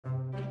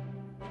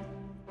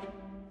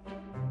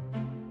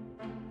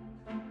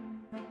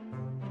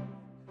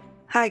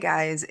Hi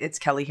guys, it's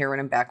Kelly here and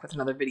I'm back with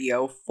another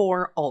video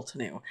for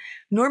Altenew.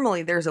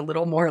 Normally there's a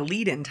little more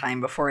lead-in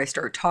time before I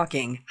start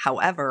talking,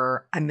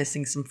 however, I'm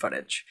missing some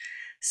footage.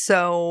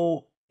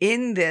 So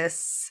in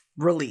this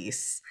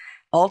release,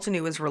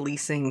 Altenew is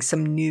releasing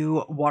some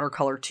new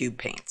watercolor tube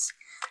paints.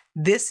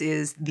 This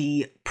is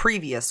the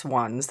previous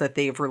ones that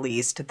they've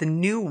released. The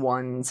new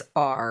ones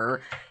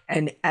are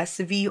an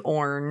SV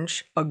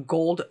orange, a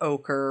gold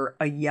ochre,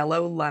 a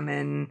yellow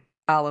lemon,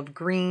 olive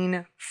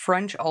green,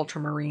 French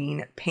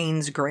ultramarine,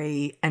 Payne's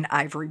gray, and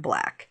ivory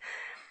black.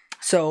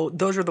 So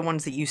those are the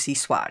ones that you see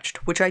swatched,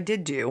 which I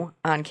did do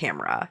on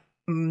camera.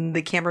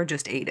 The camera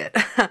just ate it.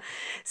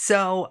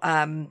 So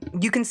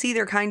you can see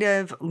they're kind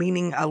of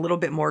leaning a little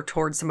bit more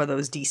towards some of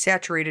those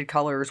desaturated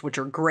colors, which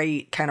are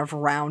great, kind of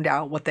round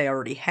out what they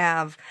already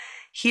have.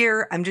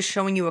 Here, I'm just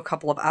showing you a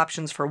couple of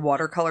options for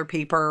watercolor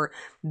paper.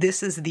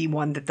 This is the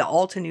one that the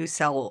Altenew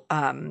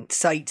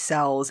site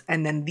sells,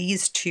 and then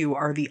these two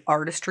are the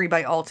Artistry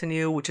by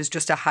Altenew, which is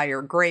just a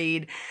higher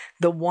grade.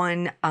 The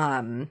one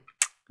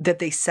that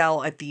they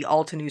sell at the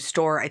Altenew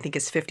store, I think,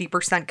 is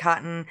 50%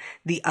 cotton.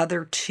 The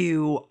other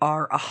two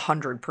are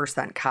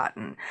 100%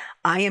 cotton.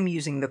 I am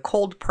using the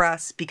cold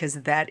press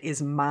because that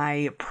is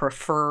my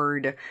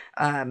preferred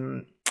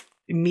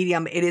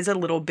medium. It is a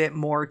little bit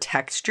more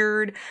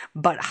textured,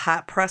 but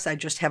hot press, I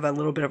just have a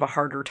little bit of a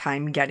harder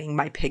time getting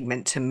my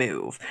pigment to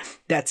move.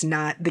 That's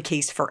not the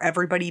case for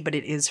everybody, but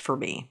it is for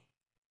me.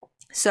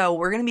 So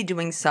we're going to be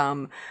doing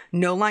some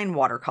no-line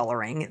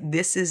watercoloring.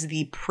 This is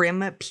the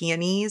Prim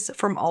Peonies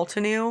from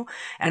Altenew,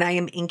 and I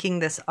am inking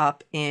this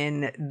up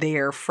in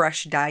their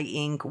fresh dye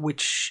ink,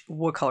 which,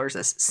 what color is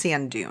this?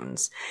 Sand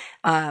Dunes.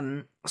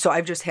 So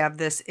I just have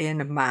this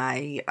in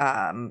my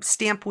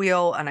stamp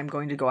wheel, and I'm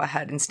going to go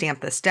ahead and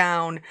stamp this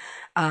down.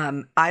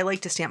 I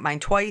like to stamp mine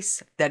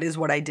twice. That is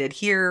what I did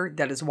here.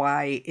 That is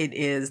why it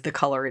is the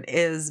color it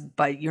is,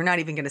 but you're not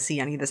even going to see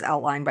any of this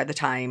outline by the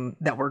time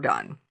that we're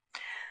done.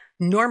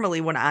 Normally,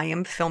 when I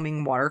am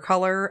filming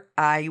watercolor,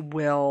 I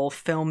will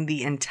film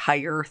the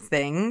entire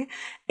thing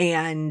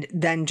and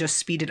then just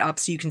speed it up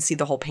so you can see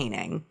the whole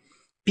painting.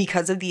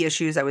 Because of the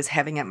issues I was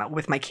having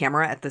with my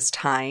camera at this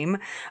time,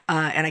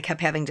 and I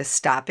kept having to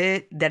stop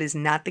it, that is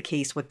not the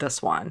case with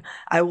this one.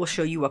 I will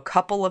show you a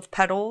couple of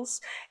petals,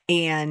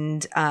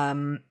 and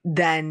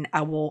then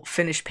I will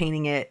finish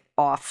painting it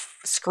off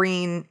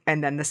screen,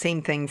 and then the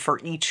same thing for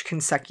each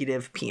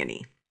consecutive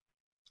peony.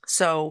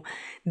 So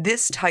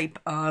this type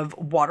of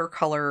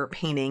watercolor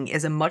painting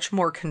is a much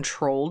more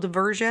controlled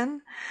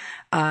version.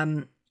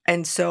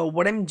 And so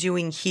what I'm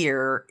doing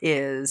here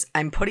is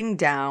I'm putting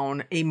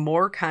down a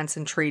more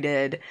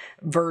concentrated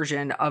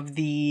version of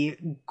the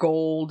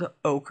gold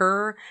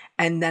ochre,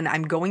 and then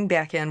I'm going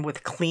back in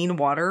with clean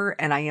water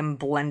and I am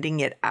blending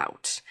it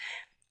out.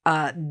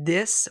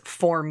 This,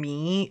 for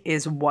me,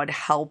 is what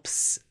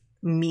helps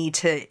me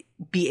to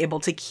be able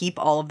to keep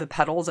all of the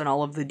petals and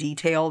all of the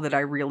detail that I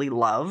really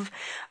love.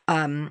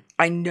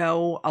 I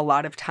know a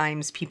lot of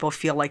times people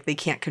feel like they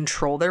can't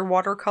control their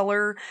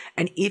watercolor,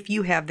 and if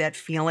you have that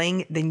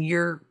feeling, then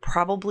you're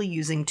probably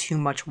using too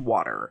much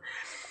water.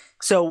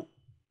 So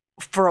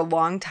for a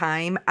long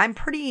time, I'm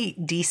pretty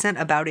decent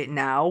about it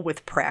now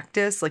with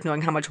practice, like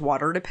knowing how much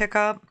water to pick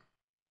up.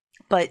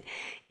 But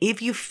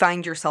if you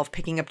find yourself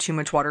picking up too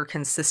much water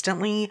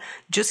consistently,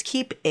 just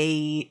keep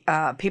a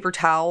paper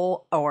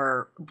towel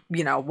or,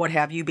 you know, what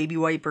have you, baby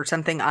wipe or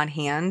something on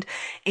hand.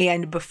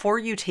 And before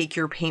you take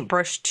your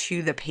paintbrush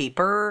to the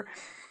paper,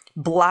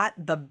 blot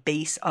the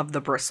base of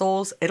the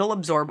bristles. It'll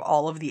absorb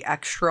all of the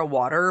extra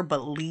water,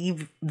 but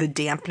leave the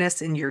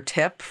dampness in your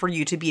tip for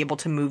you to be able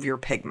to move your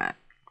pigment.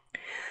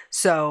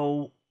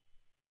 So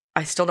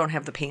I still don't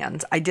have the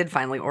pans. I did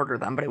finally order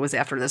them, but it was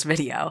after this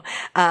video.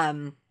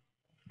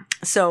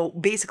 So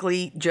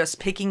basically just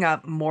picking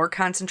up more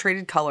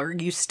concentrated color.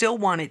 You still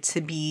want it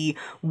to be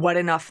wet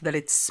enough that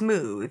it's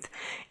smooth,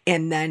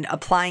 and then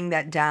applying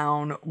that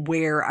down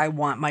where I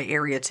want my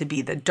area to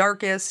be the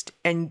darkest.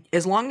 And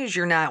as long as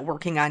you're not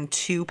working on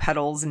two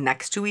petals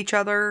next to each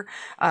other,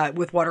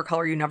 with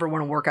watercolor, you never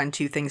want to work on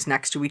two things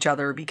next to each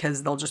other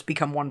because they'll just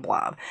become one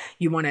blob.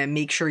 You want to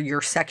make sure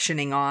you're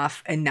sectioning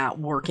off and not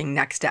working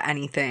next to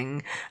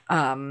anything,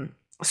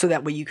 so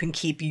that way you can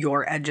keep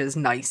your edges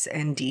nice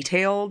and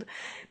detailed.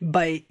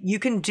 But you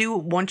can do,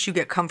 once you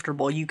get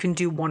comfortable, you can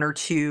do one or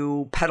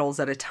two petals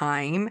at a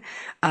time.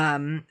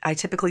 I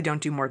typically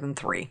don't do more than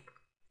 3.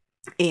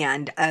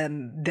 And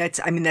that's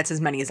as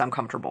many as I'm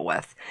comfortable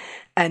with.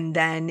 And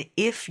then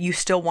if you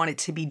still want it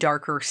to be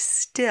darker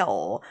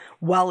still,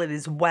 while it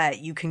is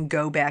wet, you can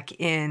go back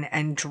in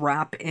and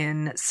drop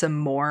in some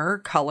more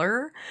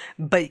color,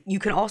 but you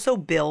can also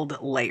build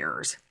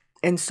layers.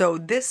 And so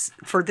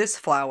for this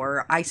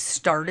flower, I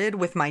started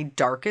with my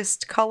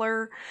darkest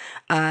color,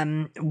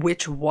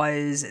 which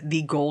was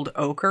the gold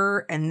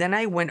ochre. And then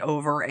I went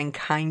over and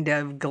kind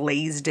of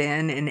glazed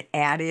in and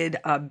added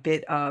a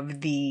bit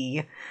of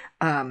the,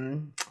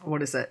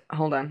 what is it?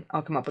 Hold on,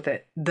 I'll come up with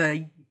it.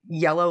 The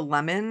yellow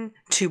lemon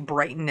to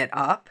brighten it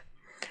up.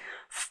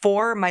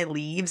 For my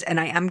leaves, and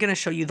I am going to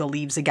show you the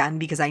leaves again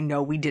because I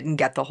know we didn't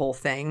get the whole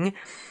thing.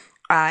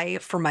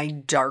 For my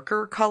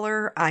darker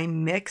color, I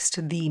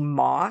mixed the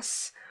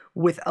moss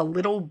with a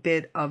little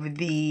bit of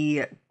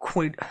the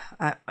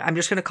I'm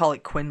just going to call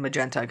it Quin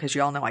Magenta because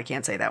you all know I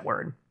can't say that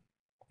word.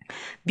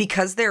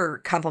 Because they're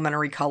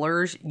complementary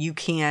colors, you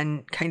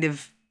can kind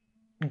of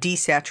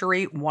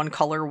desaturate one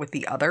color with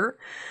the other.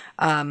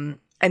 And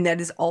that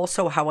is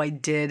also how I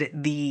did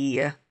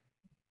the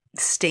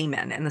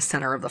stamen in the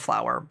center of the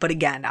flower. But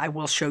again, I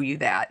will show you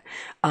that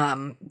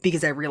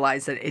because I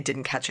realized that it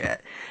didn't catch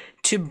it.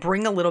 To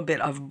bring a little bit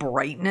of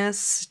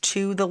brightness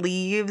to the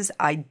leaves,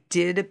 I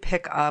did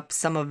pick up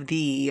some of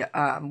the,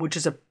 which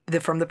is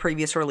from the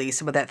previous release,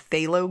 some of that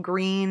phthalo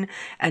green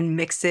and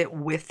mix it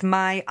with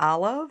my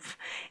olive.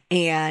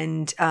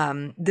 And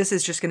this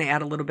is just going to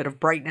add a little bit of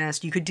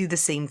brightness. You could do the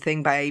same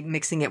thing by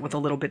mixing it with a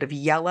little bit of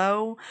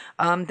yellow.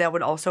 That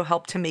would also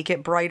help to make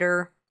it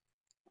brighter.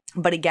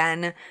 But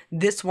again,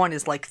 this one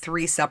is like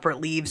 3 separate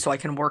leaves, so I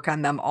can work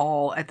on them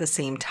all at the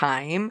same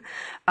time.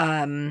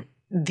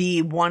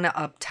 The one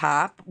up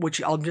top,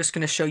 which I'm just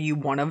going to show you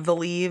one of the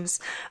leaves,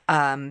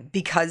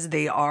 because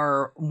they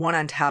are one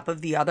on top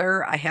of the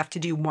other, I have to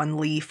do one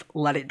leaf,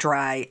 let it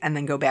dry, and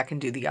then go back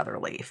and do the other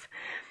leaf.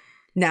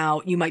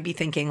 Now, you might be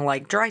thinking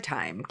like, dry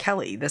time,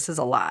 Kelly, this is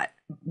a lot.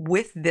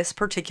 With this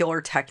particular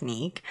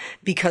technique,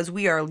 because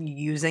we are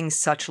using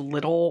such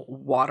little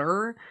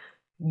water,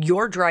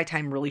 your dry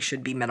time really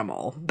should be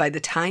minimal. By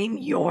the time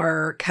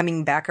you're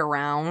coming back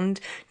around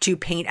to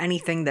paint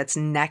anything that's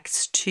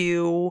next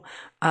to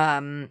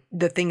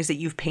the things that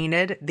you've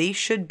painted, they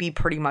should be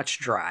pretty much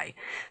dry.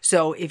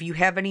 So if you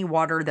have any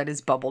water that is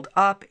bubbled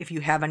up, if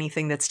you have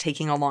anything that's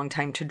taking a long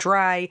time to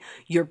dry,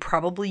 you're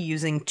probably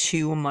using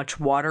too much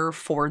water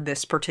for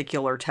this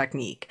particular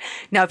technique.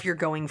 Now, if you're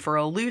going for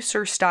a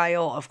looser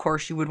style, of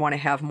course, you would want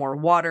to have more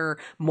water.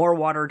 More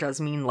water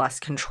does mean less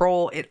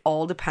control. It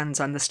all depends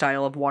on the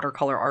style of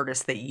watercolor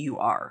artist that you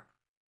are.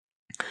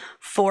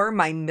 For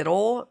my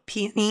middle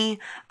peony,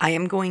 I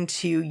am going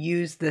to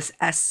use this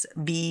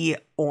SV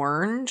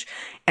orange,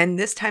 and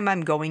this time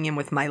I'm going in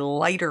with my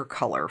lighter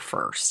color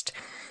first.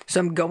 So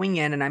I'm going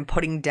in and I'm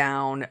putting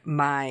down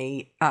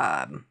my,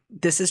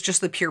 this is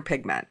just the pure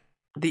pigment.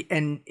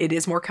 And it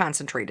is more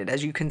concentrated,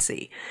 as you can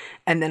see.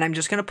 And then I'm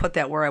just going to put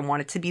that where I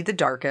want it to be the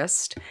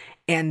darkest.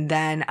 And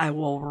then I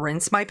will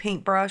rinse my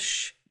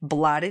paintbrush,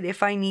 blot it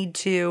if I need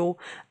to,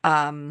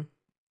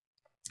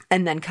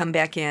 and then come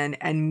back in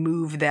and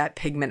move that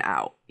pigment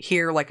out.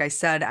 Here, like I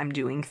said, I'm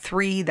doing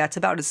 3. That's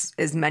about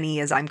as many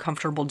as I'm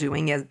comfortable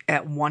doing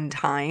at one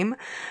time.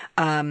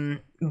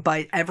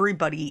 But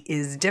everybody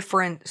is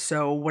different,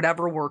 so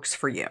whatever works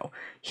for you.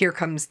 Here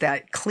comes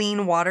that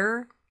clean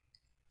water.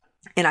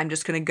 And I'm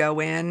just going to go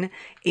in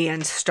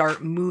and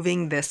start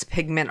moving this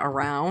pigment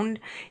around.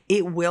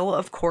 It will,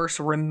 of course,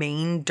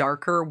 remain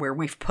darker where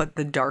we've put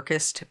the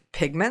darkest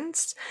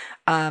pigments,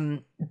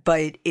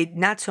 but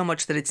not so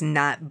much that it's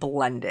not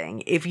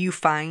blending. If you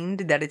find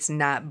that it's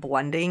not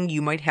blending,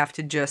 you might have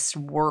to just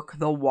work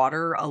the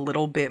water a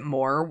little bit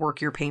more,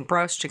 work your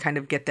paintbrush to kind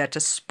of get that to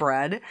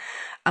spread.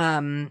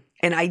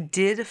 And I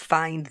did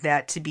find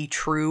that to be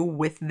true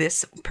with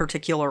this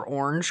particular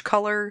orange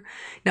color.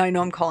 Now, I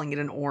know I'm calling it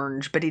an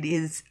orange, but it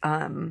is,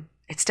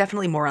 it's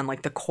definitely more on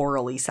like the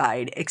corally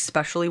side,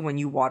 especially when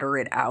you water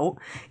it out.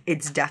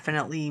 It's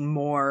definitely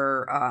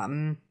more,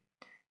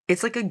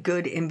 it's like a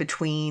good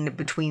in-between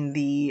between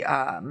the,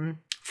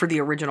 for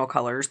the original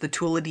colors, the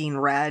Tuladine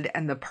red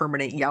and the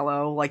permanent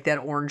yellow. Like that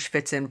orange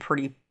fits in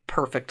pretty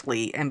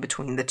perfectly in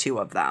between the two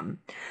of them.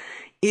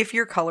 If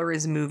your color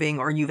is moving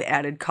or you've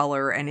added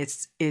color and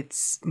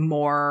it's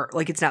more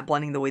like it's not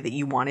blending the way that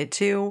you want it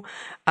to,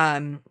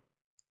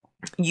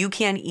 you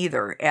can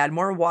either add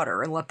more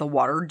water and let the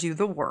water do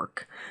the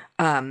work,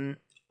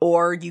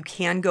 or you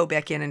can go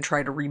back in and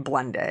try to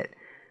reblend it.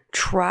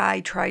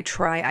 Try.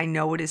 I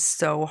know it is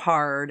so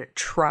hard.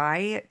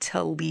 Try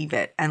to leave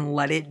it and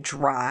let it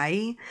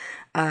dry,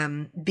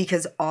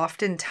 because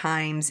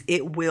oftentimes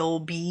it will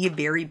be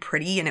very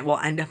pretty and it will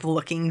end up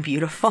looking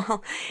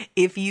beautiful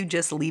if you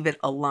just leave it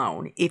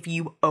alone. If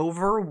you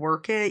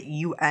overwork it,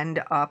 you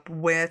end up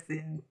with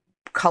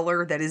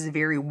color that is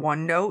very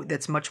one note,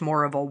 that's much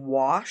more of a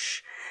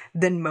wash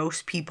than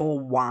most people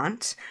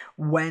want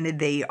when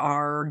they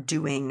are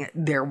doing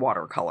their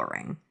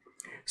watercoloring.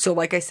 So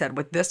like I said,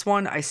 with this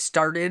one, I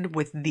started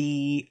with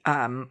the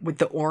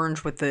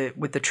orange, with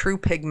the true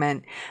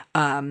pigment,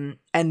 and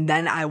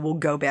then I will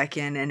go back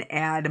in and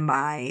add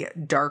my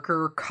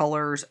darker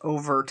colors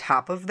over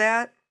top of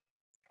that.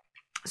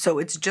 So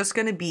it's just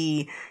going to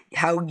be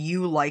how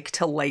you like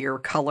to layer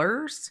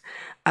colors,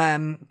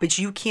 but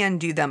you can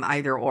do them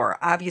either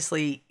or.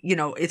 Obviously, you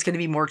know, it's going to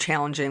be more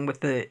challenging with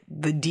the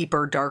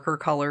deeper, darker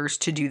colors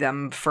to do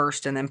them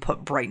first and then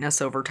put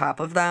brightness over top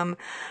of them.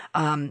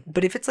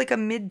 But if it's like a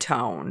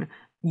mid-tone,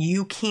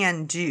 you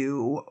can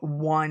do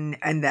one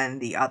and then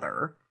the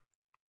other.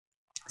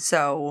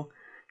 So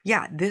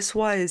yeah,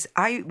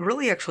 I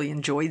really actually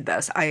enjoyed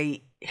this.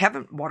 I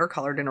haven't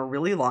watercolored in a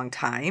really long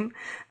time.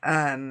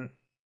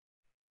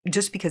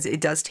 Just because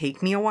it does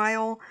take me a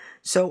while.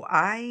 So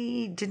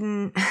I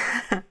didn't,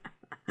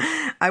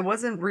 I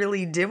wasn't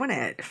really doing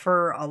it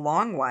for a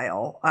long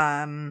while.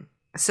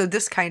 So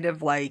this kind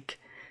of like,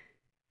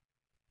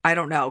 I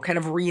don't know, kind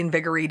of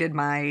reinvigorated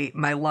my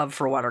love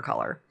for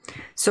watercolor.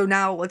 So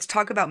now let's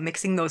talk about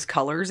mixing those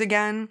colors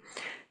again.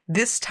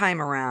 This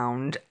time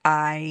around,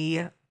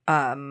 I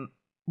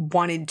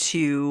wanted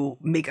to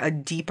make a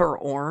deeper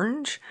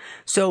orange.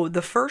 So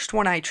the first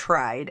one I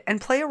tried, and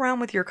play around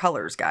with your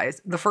colors,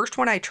 guys. The first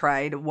one I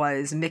tried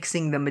was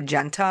mixing the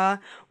magenta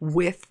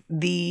with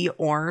the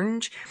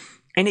orange,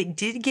 and it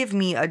did give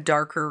me a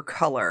darker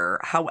color.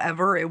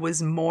 However, it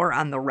was more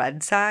on the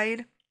red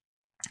side.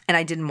 And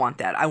I didn't want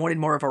that. I wanted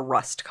more of a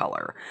rust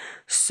color.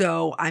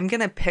 So I'm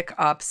going to pick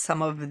up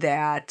some of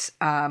that.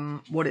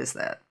 What is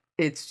that?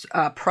 It's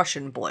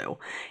Prussian blue,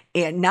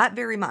 and not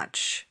very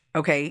much.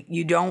 Okay.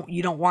 You don't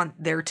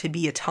want there to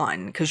be a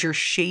ton because you're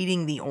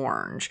shading the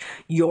orange.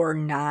 You're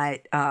not,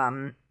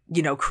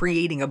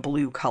 creating a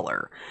blue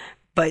color.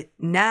 But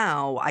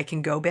now I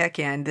can go back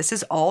in. This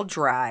is all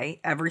dry.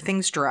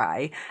 Everything's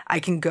dry. I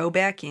can go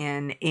back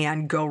in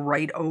and go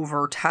right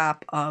over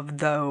top of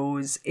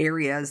those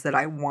areas that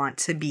I want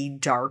to be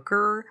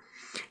darker.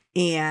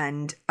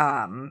 And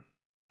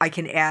I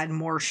can add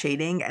more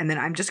shading. And then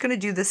I'm just going to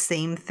do the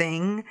same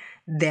thing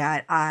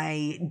that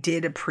I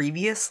did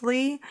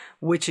previously,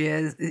 which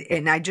is,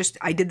 and I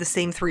did the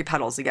same 3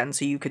 petals again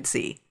so you could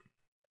see.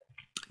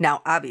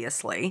 Now,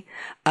 obviously,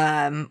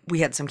 we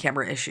had some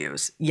camera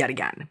issues yet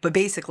again, but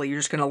basically you're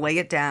just going to lay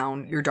it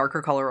down, your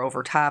darker color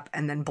over top,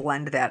 and then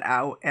blend that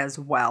out as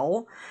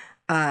well.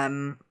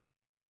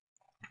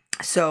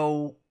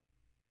 So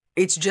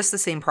it's just the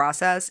same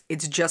process.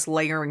 It's just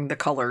layering the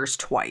colors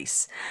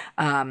twice.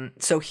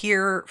 So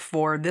here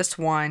for this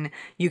one,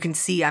 you can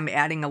see I'm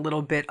adding a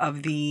little bit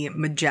of the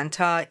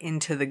magenta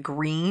into the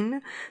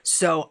green.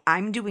 So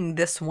I'm doing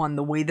this one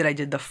the way that I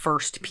did the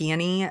first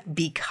peony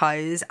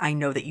because I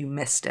know that you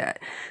missed it.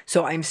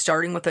 So I'm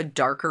starting with a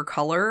darker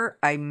color.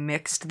 I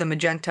mixed the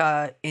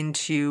magenta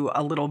into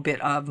a little bit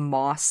of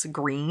moss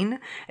green.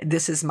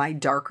 This is my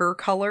darker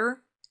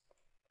color.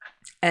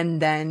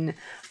 And then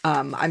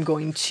I'm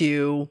going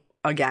to,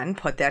 again,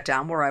 put that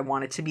down where I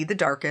want it to be the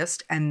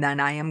darkest. And then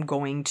I am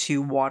going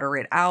to water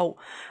it out.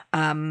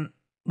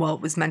 Well,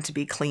 it was meant to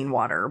be clean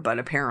water, but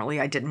apparently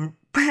I didn't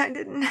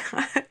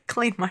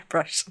clean my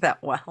brush that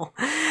well.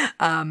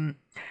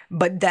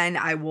 But then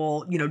I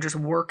will, just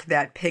work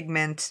that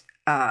pigment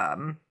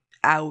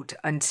out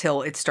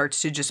until it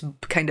starts to just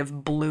kind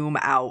of bloom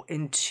out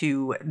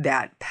into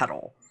that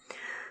petal.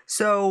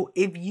 So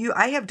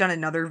I have done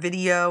another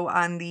video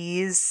on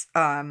these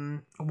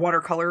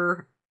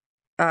watercolor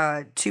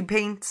tube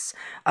paints.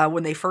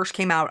 When they first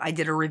came out, I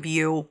did a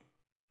review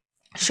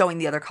showing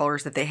the other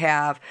colors that they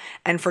have.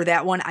 And for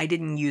that one, I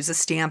didn't use a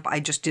stamp.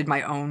 I just did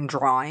my own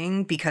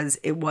drawing because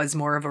it was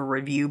more of a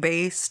review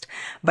based.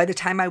 By the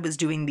time I was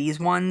doing these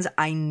ones,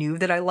 I knew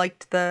that I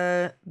liked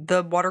the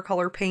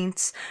watercolor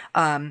paints.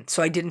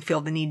 So I didn't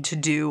feel the need to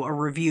do a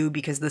review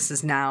because this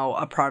is now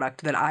a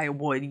product that I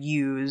would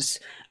use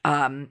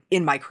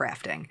in my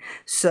crafting.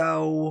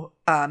 So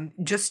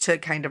just to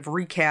kind of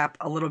recap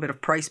a little bit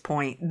of price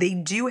point, they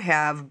do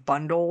have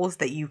bundles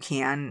that you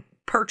can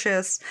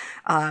purchase.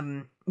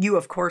 You,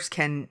 of course,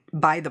 can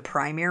buy the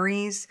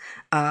primaries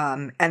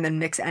and then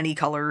mix any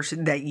colors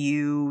that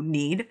you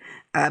need.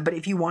 But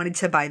if you wanted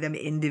to buy them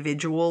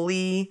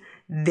individually,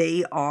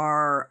 they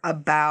are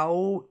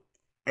about,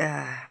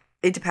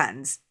 it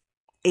depends,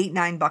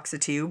 $8-9 a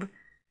tube.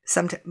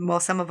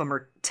 Some of them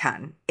are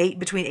 10,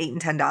 between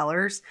 $8 and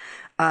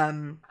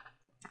 $10.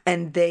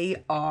 And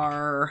they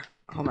are,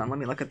 hold on, let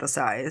me look at the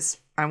size.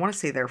 I want to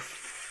say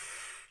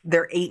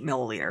they're 8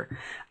 milliliter.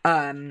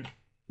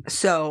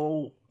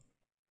 So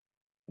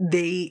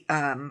they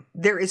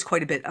there is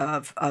quite a bit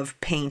of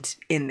paint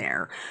in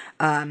there,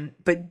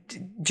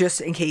 but just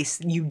in case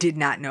you did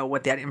not know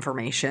what that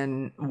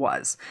information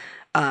was,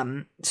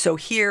 so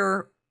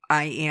here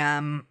I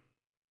am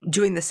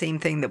doing the same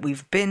thing that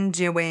we've been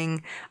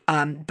doing,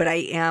 but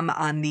I am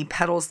on the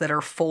petals that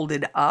are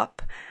folded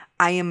up.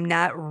 I am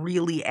not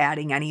really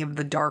adding any of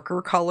the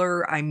darker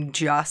color. I'm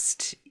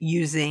just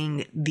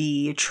using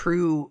the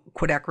true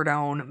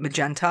quinacridone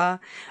magenta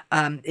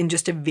in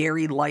just a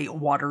very light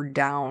watered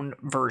down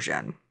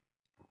version.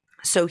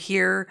 So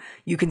here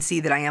you can see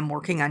that I am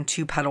working on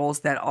 2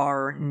 petals that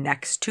are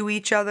next to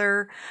each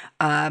other.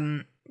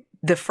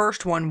 The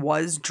first one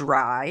was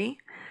dry.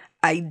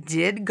 I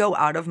did go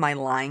out of my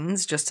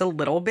lines just a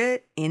little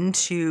bit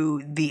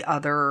into the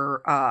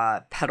other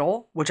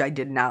petal, which I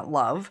did not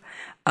love.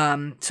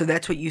 So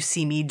that's what you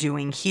see me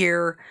doing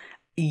here.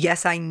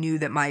 Yes, I knew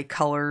that my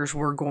colors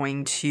were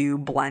going to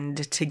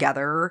blend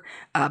together,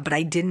 but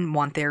I didn't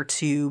want there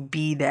to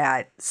be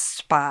that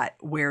spot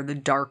where the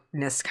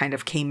darkness kind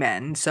of came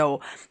in. So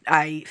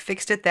I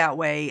fixed it that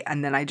way,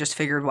 and then I just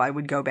figured, well, I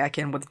would go back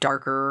in with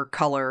darker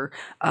color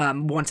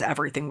once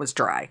everything was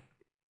dry.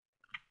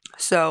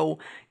 So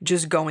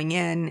just going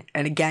in,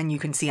 and again, you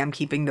can see I'm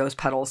keeping those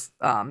petals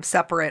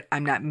separate.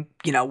 I'm not,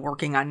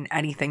 working on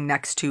anything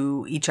next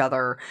to each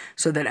other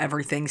so that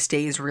everything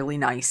stays really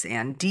nice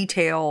and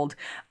detailed.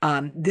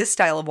 This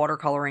style of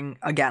watercoloring,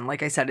 again,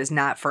 like I said, is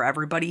not for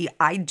everybody.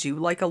 I do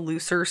like a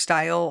looser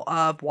style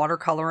of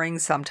watercoloring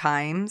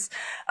sometimes,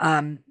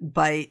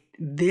 but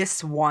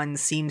this one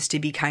seems to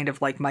be kind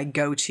of like my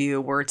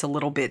go-to, where it's a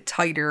little bit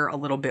tighter, a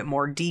little bit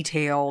more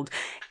detailed,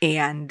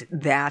 and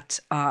that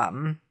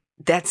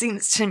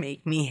seems to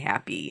make me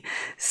happy.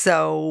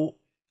 So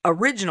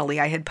originally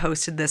I had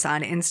posted this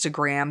on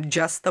Instagram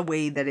just the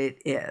way that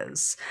it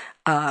is,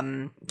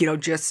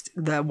 just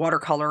the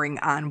watercoloring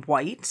on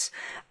white,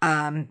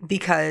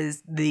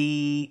 because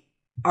the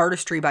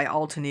artistry by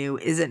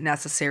Altenew isn't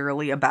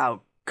necessarily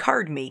about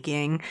card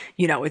making.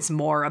 It's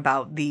more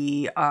about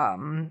the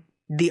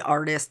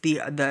artist,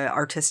 the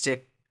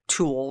artistic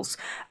tools.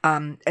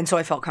 And so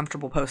I felt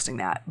comfortable posting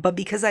that. But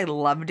because I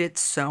loved it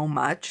so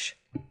much,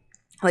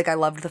 like I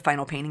loved the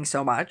final painting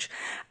so much,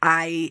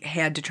 I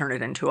had to turn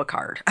it into a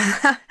card.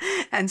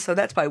 And so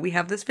that's why we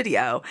have this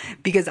video,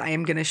 because I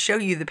am going to show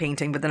you the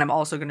painting, but then I'm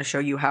also going to show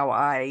you how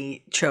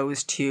I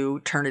chose to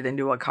turn it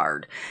into a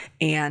card.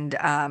 And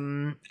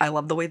I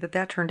love the way that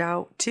that turned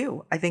out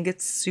too. I think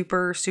it's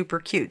super, super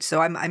cute. So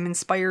I'm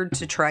inspired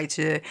to try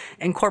to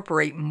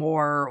incorporate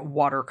more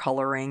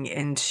watercoloring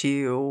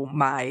into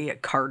my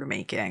card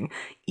making,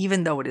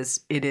 even though it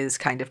is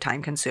kind of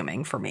time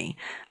consuming for me.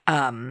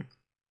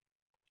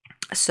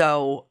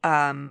 So,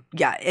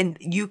 yeah, and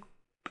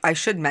I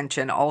should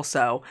mention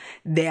also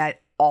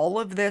that all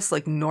of this,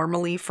 like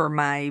normally for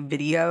my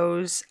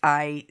videos,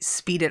 I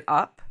speed it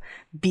up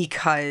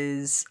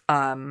because,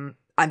 I'm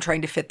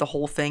trying to fit the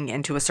whole thing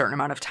into a certain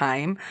amount of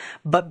time,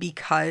 but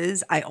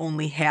because I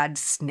only had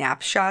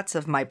snapshots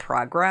of my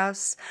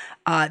progress,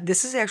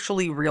 this is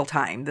actually real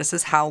time. This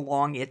is how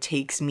long it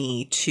takes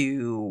me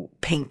to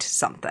paint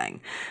something.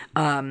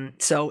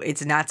 So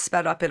it's not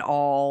sped up at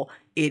all.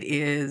 It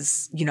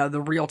is,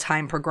 the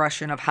real-time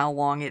progression of how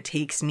long it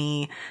takes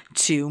me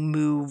to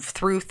move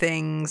through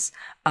things.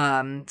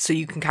 So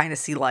you can kind of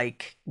see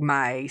like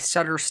my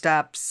stutter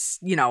steps,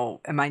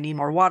 am I need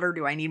more water?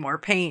 Do I need more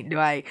paint? Do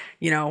I,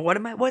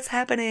 what's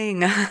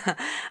happening?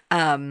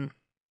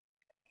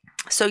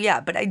 So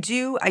yeah, but I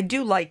do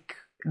like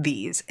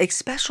these,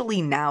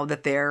 especially now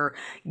that they're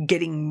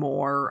getting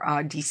more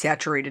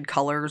desaturated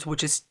colors,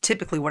 which is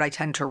typically what I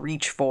tend to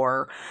reach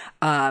for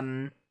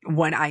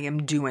when I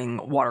am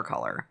doing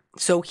watercolor.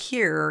 So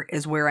here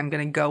is where I'm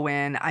going to go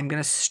in. I'm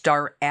going to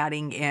start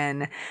adding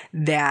in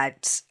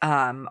that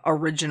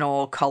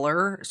original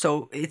color.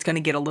 So it's going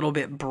to get a little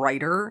bit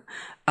brighter,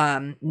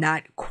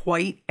 not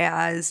quite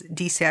as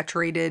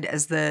desaturated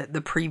as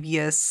the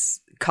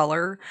previous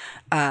color.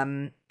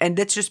 And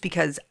that's just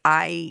because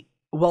I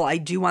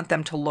do want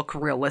them to look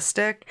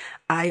realistic,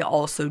 I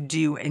also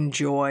do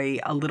enjoy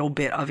a little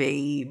bit of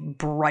a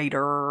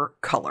brighter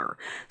color.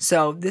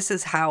 So this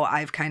is how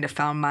I've kind of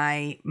found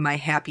my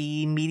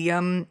happy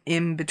medium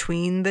in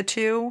between the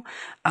two.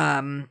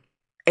 And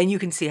you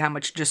can see how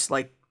much just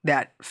like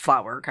that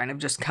flower kind of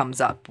just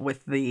comes up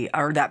with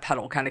or that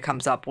petal kind of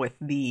comes up with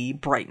the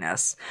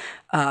brightness.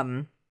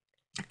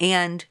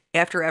 And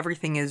after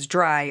everything is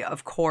dry,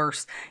 of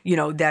course,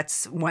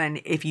 that's when,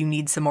 if you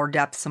need some more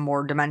depth, some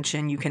more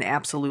dimension, you can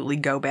absolutely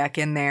go back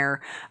in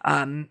there.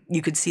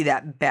 You could see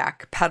that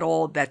back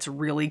petal that's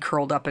really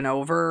curled up and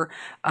over.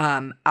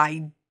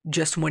 I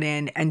just went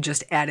in and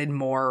just added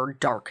more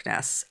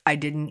darkness. I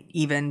didn't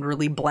even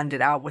really blend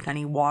it out with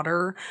any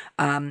water.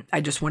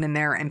 I just went in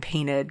there and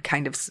painted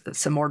kind of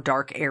some more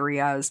dark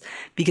areas,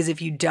 because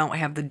if you don't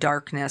have the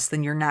darkness,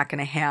 then you're not going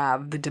to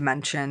have the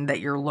dimension that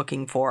you're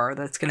looking for.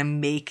 That's going to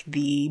make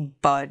the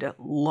bud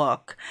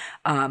look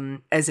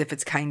as if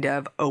it's kind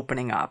of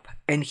opening up.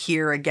 And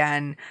here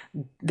again,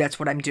 that's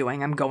what I'm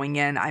doing. I'm going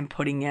in, I'm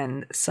putting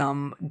in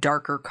some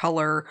darker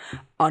color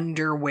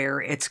under where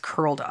it's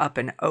curled up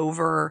and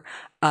over.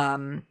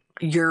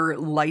 Your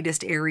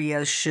lightest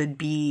areas should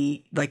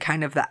be like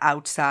kind of the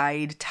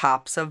outside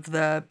tops of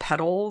the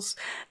petals.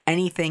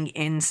 Anything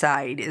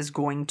inside is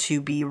going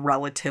to be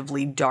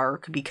relatively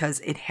dark because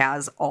it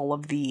has all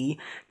of the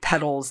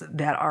petals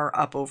that are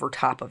up over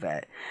top of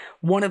it.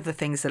 One of the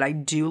things that I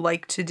do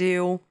like to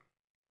do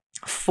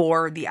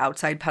for the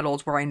outside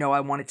petals where I know I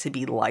want it to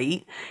be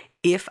light,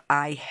 if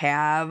I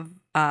have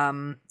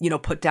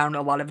put down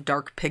a lot of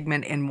dark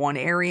pigment in one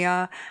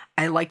area,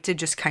 I like to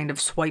just kind of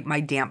swipe my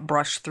damp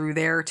brush through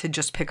there to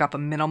just pick up a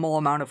minimal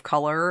amount of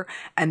color.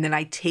 And then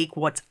I take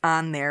what's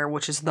on there,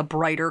 which is the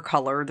brighter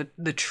color,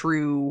 the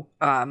true,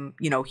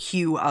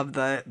 hue of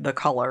the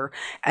color.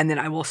 And then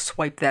I will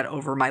swipe that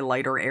over my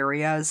lighter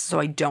areas. So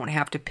I don't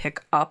have to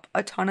pick up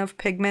a ton of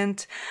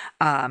pigment,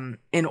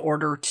 in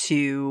order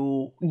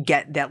to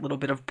get that little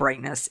bit of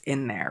brightness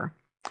in there.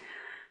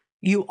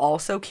 You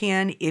also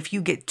can, if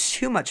you get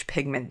too much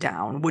pigment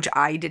down, which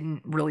I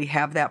didn't really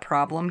have that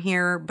problem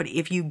here, but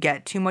if you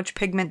get too much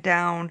pigment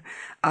down,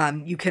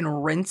 you can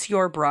rinse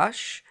your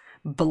brush,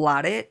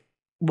 blot it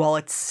while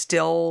it's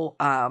still,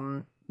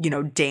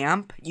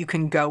 damp, you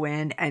can go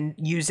in and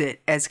use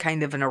it as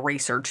kind of an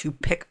eraser to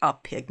pick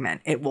up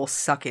pigment. It will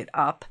suck it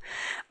up.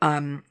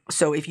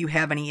 So if you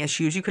have any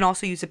issues, you can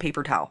also use a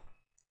paper towel.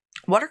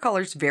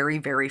 Watercolor is very,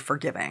 very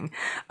forgiving.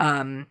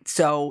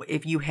 So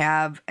if you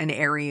have an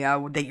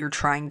area that you're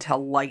trying to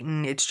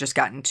lighten, it's just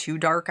gotten too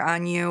dark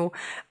on you,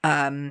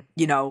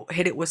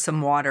 hit it with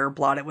some water,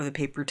 blot it with a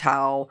paper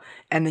towel,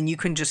 and then you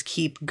can just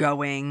keep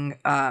going.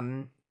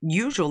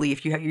 Usually,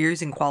 if you're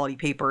using quality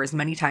paper, as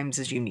many times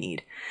as you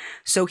need.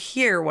 So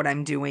here, what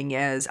I'm doing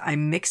is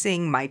I'm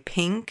mixing my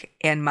pink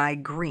and my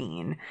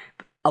green,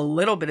 a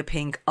little bit of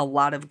pink, a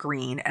lot of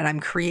green, and I'm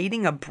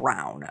creating a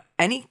brown.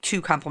 Any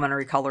two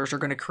complementary colors are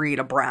going to create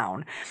a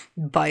brown,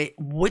 but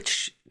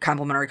which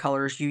complementary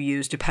colors you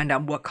use depend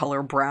on what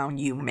color brown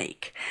you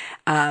make.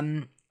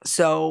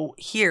 So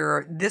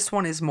here, this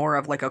one is more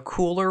of like a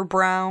cooler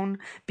brown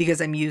because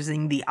I'm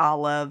using the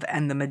olive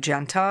and the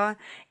magenta,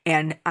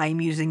 and I'm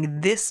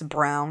using this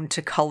brown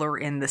to color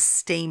in the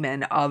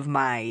stamen of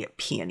my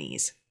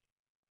peonies.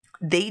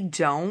 They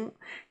don't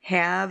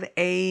have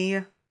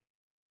a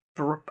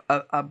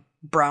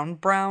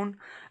brown.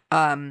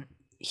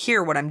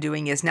 Here, what I'm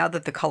doing is now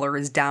that the color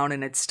is down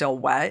and it's still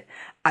wet,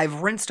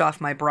 I've rinsed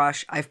off my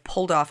brush, I've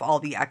pulled off all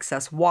the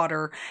excess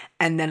water,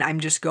 and then I'm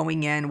just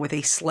going in with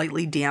a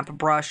slightly damp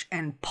brush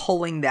and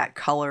pulling that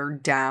color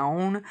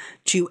down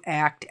to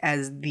act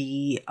as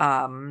the,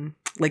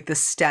 like the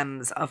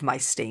stems of my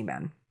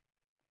stamen.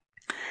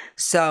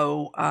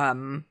 So,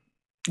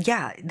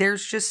 yeah,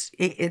 there's just,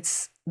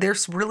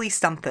 there's really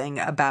something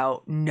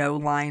about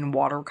no-line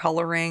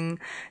watercoloring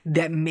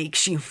that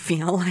makes you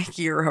feel like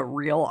you're a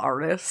real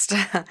artist,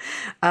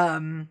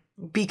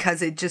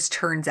 because it just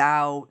turns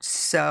out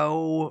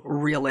so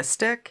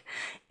realistic,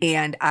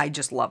 and I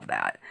just love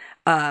that.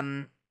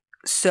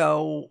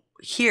 So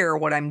here,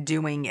 what I'm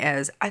doing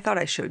is, I thought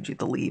I showed you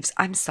the leaves.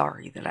 I'm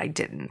sorry that I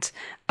didn't.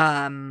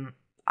 I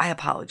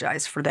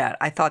apologize for that.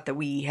 I thought that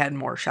we had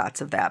more shots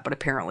of that, but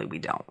apparently we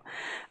don't.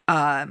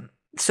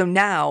 So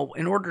now,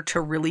 in order to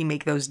really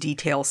make those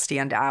details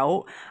stand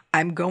out,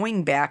 I'm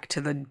going back to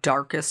the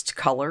darkest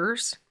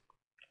colors.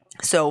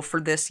 So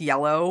for this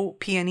yellow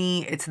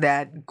peony, it's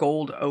that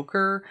gold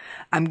ochre.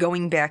 I'm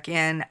going back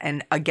in,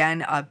 and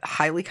again, a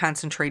highly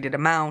concentrated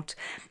amount.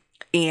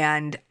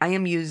 And I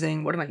am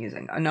using, what am I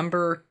using? A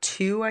number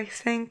 2, I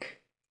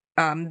think.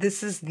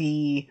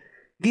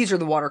 These are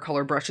the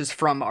watercolor brushes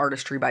from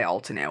Artistry by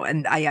Altenew,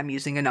 and I am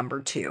using a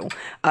number 2.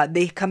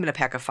 They come in a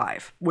pack of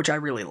 5, which I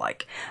really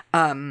like.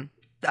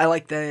 I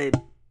like that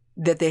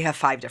they have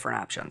 5 different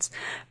options.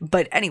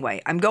 But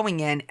anyway, I'm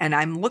going in and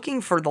I'm looking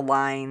for the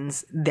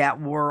lines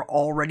that were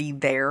already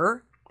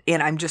there,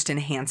 and I'm just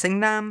enhancing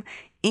them.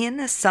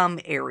 In some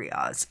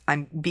areas,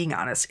 I'm being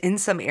honest, in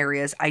some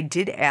areas, I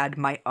did add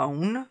my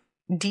own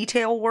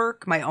detail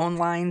work, my own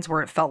lines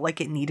where it felt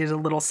like it needed a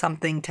little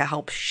something to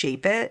help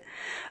shape it.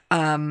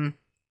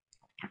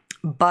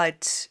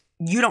 But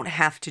you don't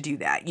have to do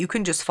that. You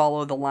can just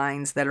follow the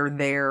lines that are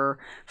there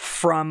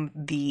from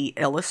the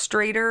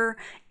illustrator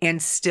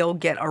and still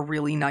get a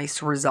really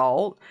nice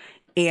result.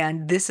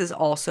 And this is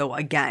also,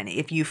 again,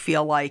 if you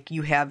feel like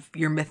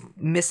you're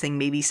missing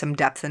maybe some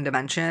depth and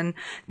dimension,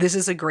 this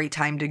is a great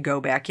time to go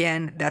back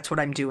in. That's what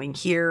I'm doing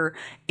here,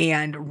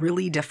 and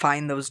really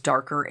define those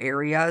darker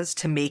areas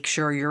to make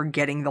sure you're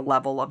getting the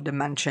level of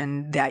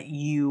dimension that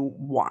you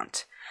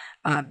want.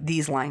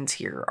 These lines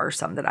here are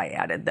some that I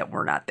added that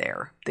were not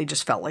there. They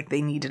just felt like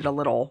they needed a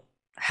little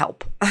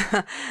help.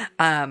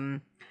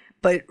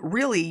 But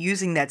really,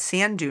 using that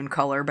sand dune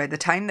color, by the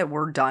time that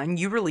we're done,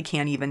 you really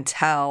can't even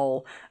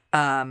tell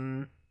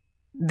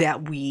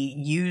that we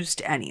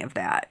used any of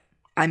that.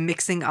 I'm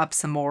mixing up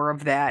some more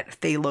of that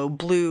phthalo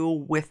blue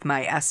with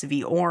my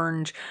SV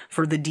orange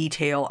for the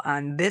detail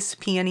on this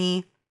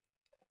peony.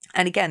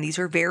 And again, these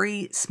are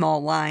very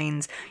small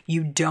lines.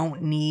 You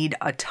don't need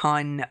a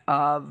ton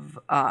of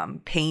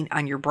paint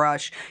on your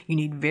brush. You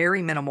need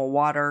very minimal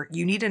water.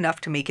 You need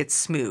enough to make it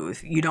smooth.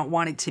 You don't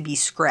want it to be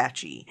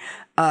scratchy.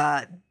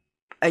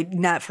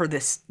 Not for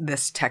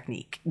this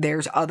technique.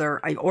 There's other,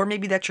 or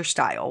maybe that's your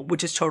style,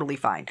 which is totally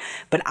fine.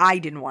 But I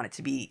didn't want it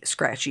to be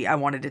scratchy. I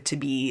wanted it to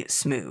be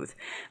smooth.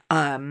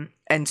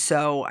 And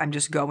so I'm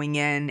just going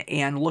in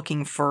and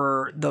looking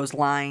for those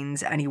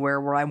lines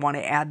anywhere where I want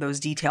to add those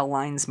detail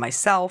lines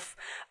myself,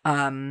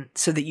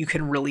 so that you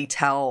can really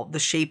tell the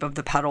shape of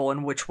the petal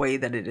and which way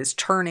that it is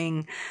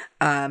turning,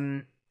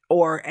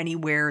 or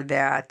anywhere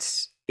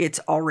that it's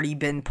already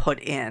been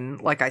put in,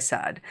 like I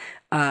said.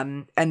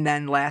 And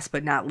then last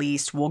but not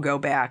least, we'll go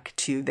back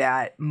to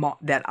that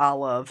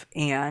olive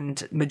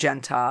and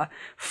magenta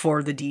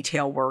for the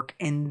detail work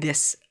in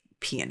this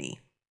peony.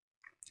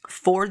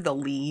 For the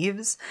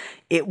leaves,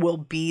 it will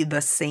be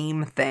the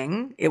same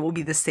thing. It will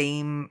be the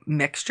same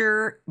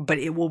mixture, but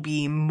it will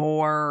be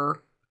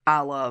more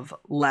olive,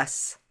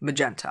 less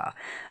magenta,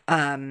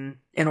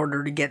 in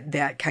order to get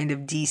that kind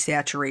of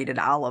desaturated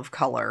olive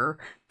color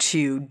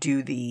to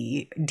do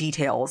the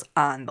details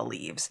on the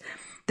leaves.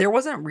 There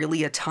wasn't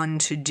really a ton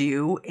to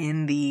do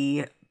in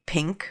the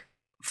pink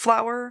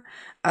flower,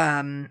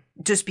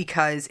 just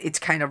because it's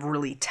kind of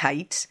really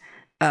tight.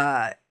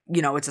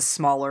 It's a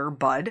smaller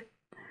bud.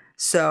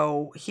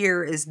 So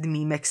here is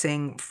me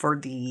mixing for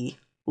the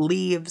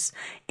leaves.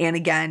 And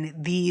again,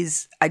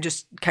 these, I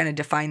just kind of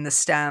defined the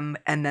stem,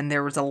 and then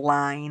there was a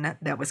line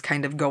that was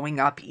kind of going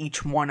up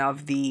each one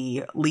of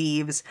the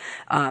leaves.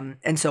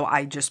 And so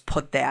I just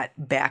put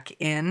that back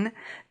in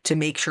to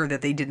make sure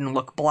that they didn't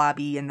look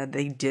blobby and that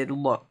they did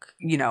look,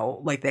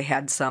 like they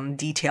had some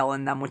detail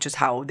in them, which is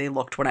how they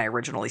looked when I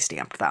originally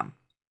stamped them.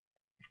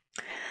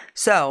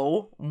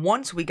 So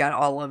once we got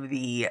all of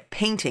the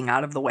painting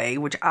out of the way,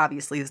 which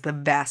obviously is the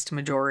vast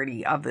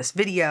majority of this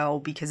video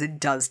because it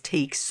does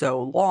take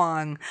so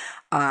long,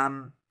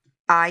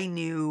 I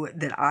knew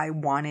that I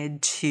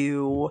wanted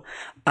to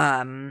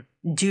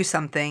do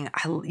something.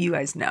 You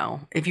guys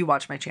know, if you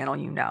watch my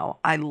channel,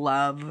 I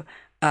love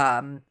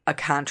a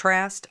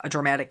contrast, a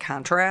dramatic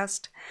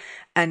contrast.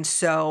 And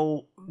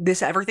so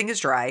everything is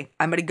dry.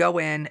 I'm going to go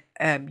in,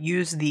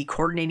 use the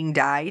coordinating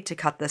die to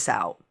cut this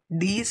out.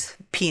 These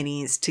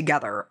peonies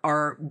together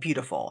are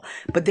beautiful,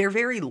 but they're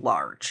very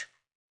large.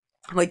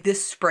 Like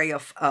this spray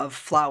of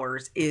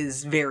flowers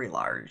is very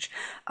large.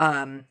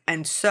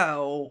 And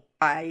so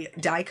I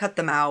die cut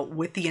them out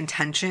with the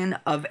intention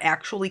of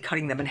actually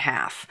cutting them in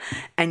half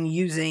and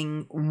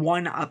using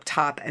one up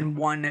top and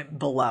one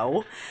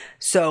below.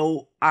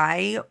 So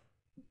I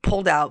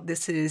pulled out,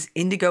 this is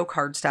indigo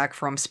cardstock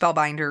from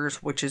Spellbinders,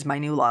 which is my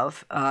new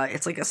love.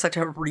 It's like such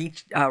a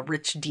rich,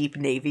 deep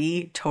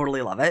navy.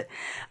 Totally love it.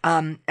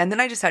 And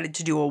then I decided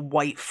to do a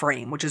white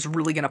frame, which is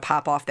really going to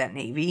pop off that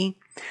navy.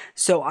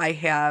 So I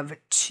have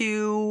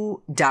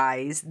 2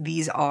 dies.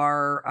 These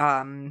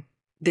are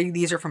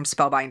these are from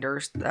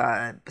Spellbinders,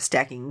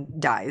 stacking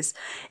dies,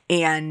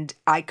 and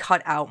I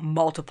cut out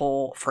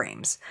multiple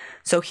frames.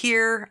 So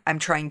here I'm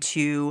trying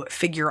to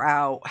figure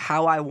out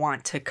how I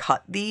want to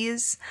cut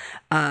these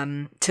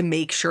to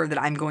make sure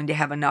that I'm going to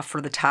have enough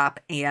for the top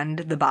and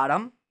the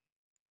bottom.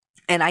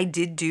 And I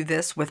did do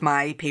this with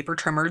my paper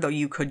trimmer, though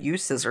you could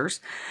use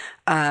scissors.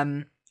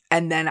 And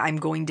then I'm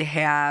going to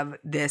have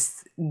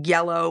this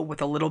yellow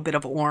with a little bit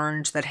of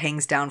orange that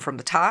hangs down from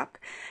the top.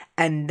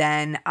 And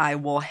then I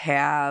will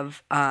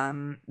have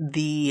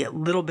the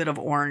little bit of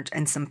orange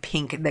and some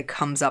pink that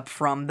comes up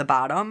from the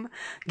bottom.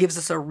 Gives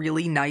us a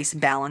really nice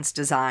balanced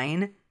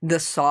design. The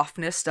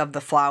softness of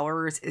the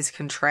flowers is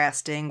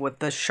contrasting with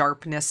the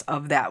sharpness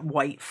of that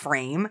white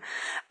frame.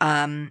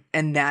 And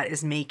that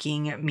is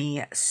making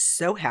me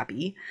so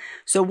happy.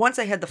 So once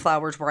I had the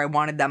flowers where I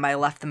wanted them, I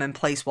left them in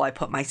place while I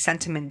put my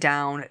sentiment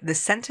down. The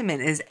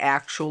sentiment is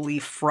actually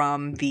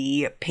from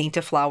the Paint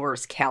a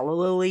Flowers Calla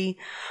Lily,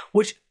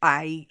 which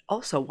I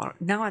also,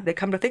 now that I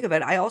come to think of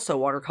it, I also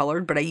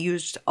watercolored, but I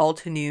used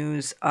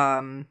Altenew's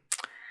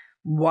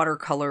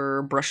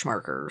watercolor brush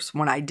markers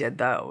when I did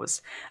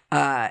those,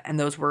 and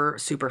those were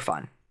super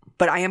fun.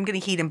 But I am going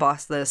to heat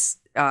emboss this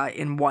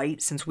in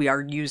white since we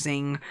are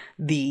using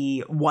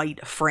the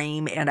white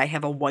frame and I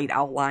have a white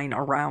outline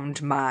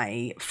around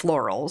my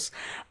florals.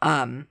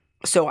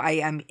 So I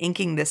am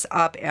inking this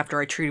up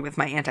after I treated with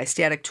my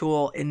anti-static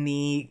tool in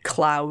the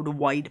Cloud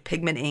White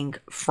pigment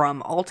ink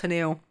from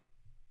Altenew.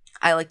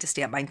 I like to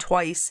stamp mine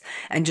twice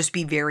and just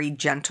be very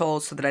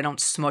gentle so that I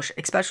don't smush,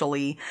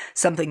 especially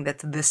something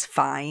that's this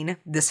fine.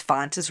 This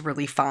font is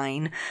really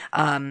fine.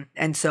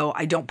 And so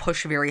I don't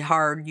push very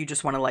hard. You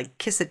just want to like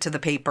kiss it to the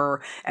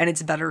paper, and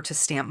it's better to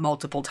stamp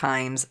multiple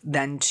times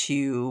than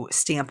to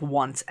stamp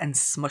once and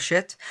smush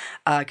it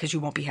because you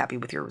won't be happy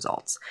with your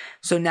results.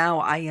 So now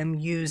I am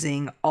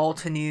using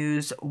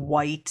Altenew's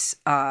white,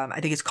 I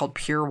think it's called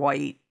Pure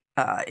White,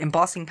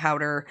 embossing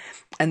powder,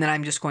 and then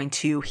I'm just going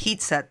to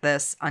heat set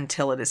this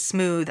until it is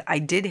smooth. I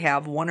did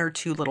have 1 or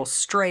 2 little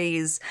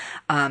strays.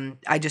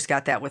 I just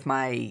got that with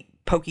my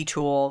pokey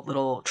tool,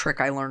 little trick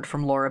I learned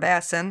from Laura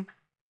Basson,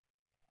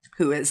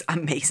 who is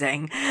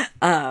amazing.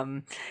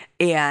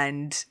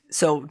 And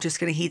so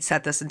just going to heat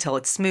set this until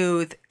it's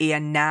smooth,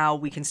 and now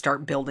we can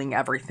start building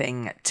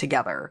everything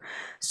together.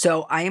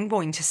 So I am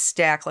going to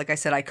stack, like I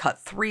said, I cut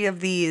 3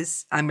 of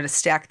these. I'm going to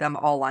stack them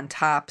all on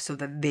top so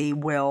that they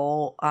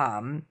will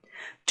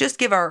just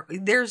give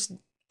there's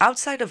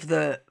outside of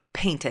the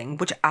painting,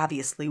 which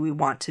obviously we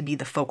want to be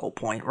the focal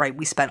point, right?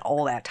 We spent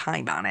all that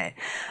time on it,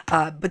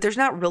 but there's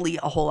not really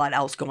a whole lot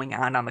else going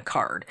on the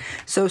card.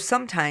 So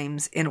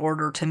sometimes in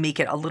order to make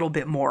it a little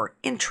bit more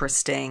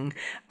interesting,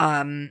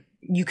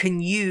 you can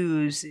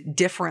use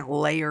different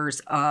layers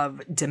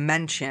of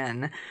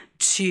dimension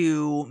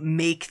to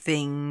make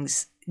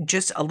things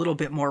just a little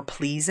bit more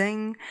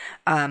pleasing.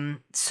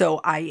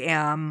 So I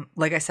am,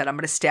 like I said, I'm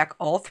going to stack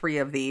all 3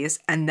 of these,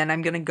 and then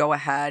I'm going to go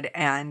ahead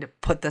and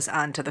put this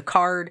onto the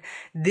card.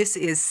 This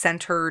is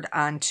centered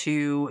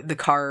onto the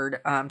card,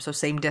 so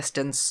same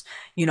distance,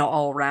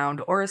 all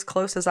around, or as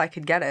close as I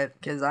could get it,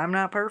 because I'm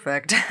not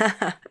perfect.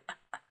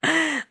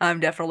 I'm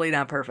definitely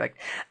not perfect.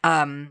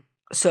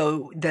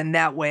 So then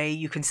that way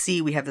you can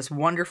see we have this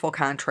wonderful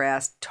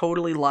contrast.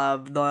 Totally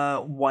love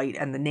the white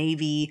and the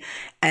navy.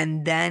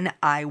 And then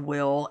I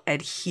will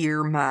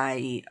adhere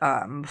my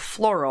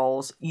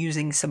florals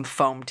using some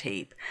foam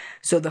tape.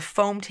 So the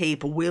foam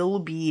tape will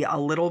be a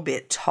little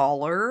bit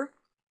taller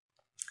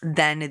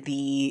than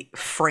the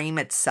frame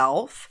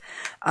itself.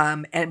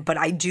 But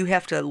I do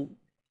have to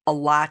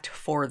allot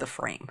for the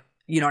frame.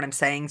 You know what I'm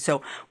saying?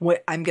 So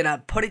what I'm going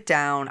to put it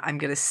down. I'm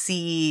going to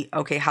see,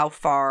 okay, how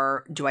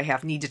far do I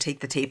need to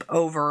take the tape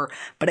over,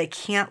 but I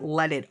can't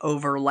let it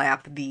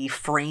overlap the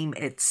frame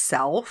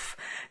itself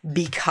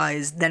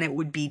because then it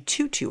would be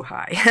too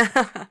high.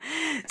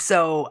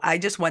 So I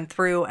just went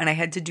through and I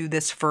had to do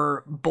this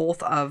for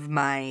both of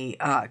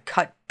my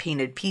cut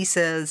painted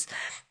pieces,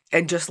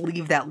 and just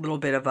leave that little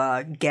bit of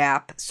a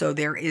gap. So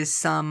there is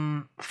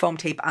some foam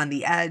tape on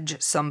the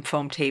edge, some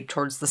foam tape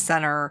towards the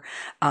center,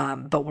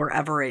 but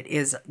wherever it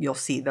is, you'll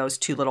see those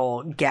two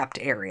little gapped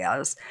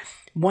areas.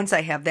 Once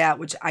I have that,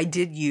 which I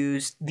did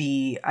use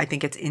I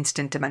think it's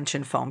Instant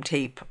Dimension foam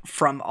tape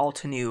from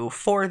Altenew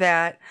for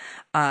that,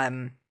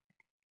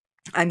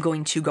 I'm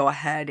going to go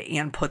ahead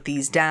and put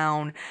these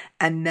down.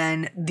 And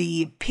then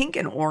the pink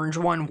and orange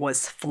one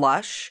was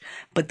flush,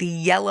 but the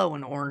yellow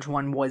and orange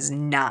one was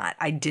not.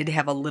 I did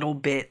have a little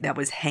bit that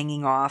was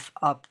hanging off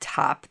up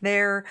top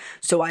there.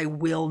 So I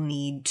will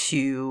need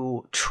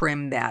to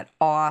trim that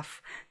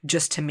off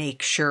just to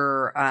make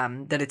sure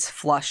that it's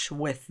flush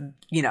with,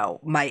 you know,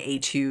 my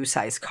A2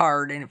 size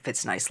card and it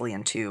fits nicely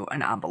into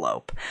an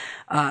envelope.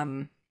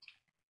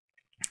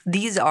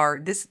 This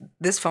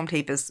foam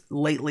tape has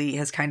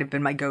kind of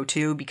been my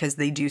go-to because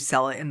they do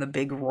sell it in the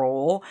big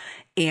roll,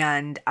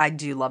 and I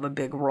do love a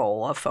big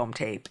roll of foam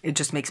tape. It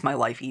just makes my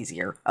life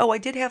easier. Oh, I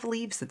did have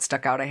leaves that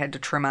stuck out. I had to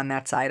trim on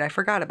that side. I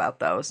forgot about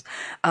those.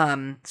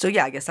 So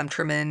yeah, I guess I'm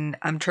trimming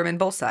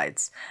both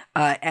sides.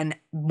 And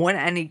when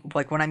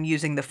I'm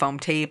using the foam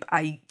tape,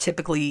 I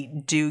typically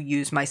do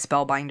use my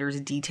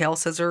Spellbinders detail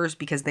scissors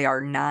because they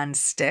are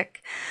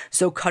non-stick.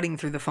 So cutting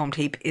through the foam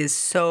tape is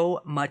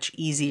so much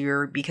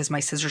easier because my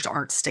scissors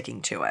aren't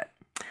sticking to it.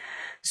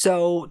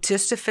 So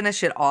just to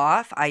finish it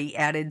off, I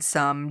added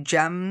some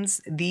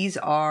gems. These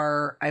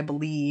are, I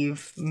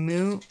believe,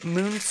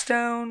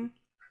 Moonstone,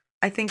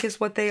 I think is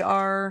what they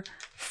are,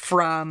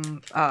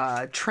 from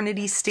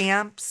Trinity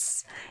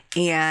Stamps.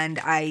 And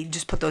I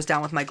just put those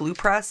down with my glue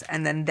press,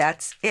 and then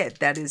that's it.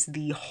 That is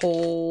the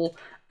whole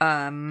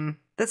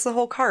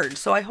card.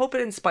 So I hope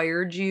it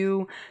inspired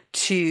you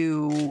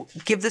to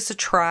give this a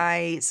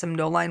try, some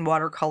no-line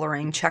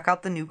watercoloring, check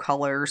out the new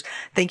colors.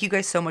 Thank you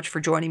guys so much for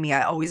joining me.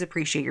 I always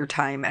appreciate your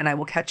time, and I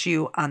will catch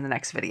you on the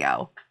next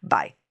video.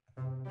 Bye.